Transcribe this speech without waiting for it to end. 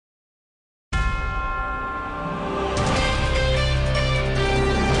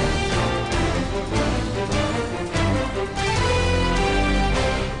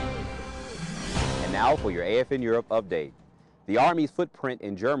for your AFN Europe update. The Army's footprint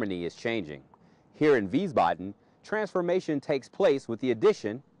in Germany is changing. Here in Wiesbaden, transformation takes place with the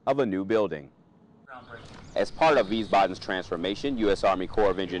addition of a new building. As part of Wiesbaden's transformation, U.S. Army Corps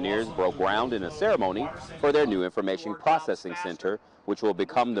of Engineers broke ground in a ceremony for their new Information Processing Center, which will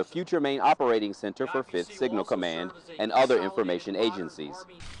become the future main operating center for 5th Signal Command and other information agencies.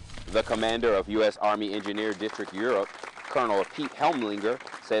 The commander of U.S. Army Engineer District Europe, Colonel Pete Helmlinger,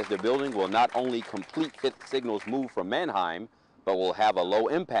 says the building will not only complete 5th Signal's move from Mannheim, but will have a low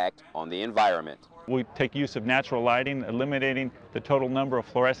impact on the environment. We take use of natural lighting, eliminating the total number of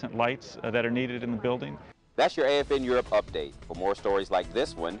fluorescent lights that are needed in the building. That's your AFN Europe update. For more stories like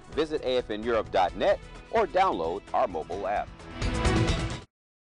this one, visit afneurope.net or download our mobile app.